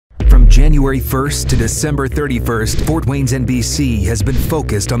January 1st to December 31st, Fort Wayne's NBC has been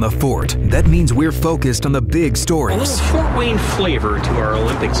focused on the fort. That means we're focused on the big A stories. little Fort Wayne flavor to our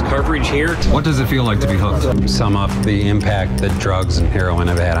Olympics coverage here. What does it feel like to be hooked? Sum up the impact that drugs and heroin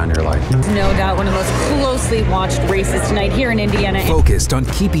have had on your life. No doubt one of the most closely watched races tonight here in Indiana. Focused on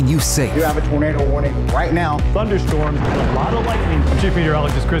keeping you safe. You have a tornado warning right now. Thunderstorms, a lot of lightning. I'm Chief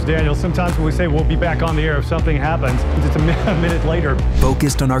Meteorologist Chris Daniels. Sometimes when we say we'll be back on the air if something happens, it's a minute later.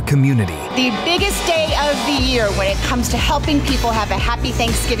 Focused on our community. The biggest day of the year when it comes to helping people have a happy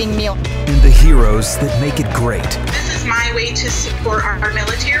Thanksgiving meal. And the heroes that make it great. This is my way to support our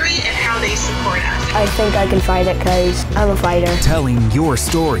military and how they support us. I think I can fight it because I'm a fighter. Telling your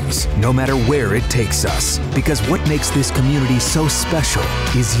stories, no matter where it takes us. Because what makes this community so special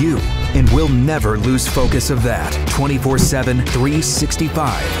is you. And we'll never lose focus of that. 24/7,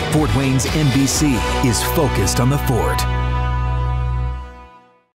 365. Fort Wayne's NBC is focused on the fort.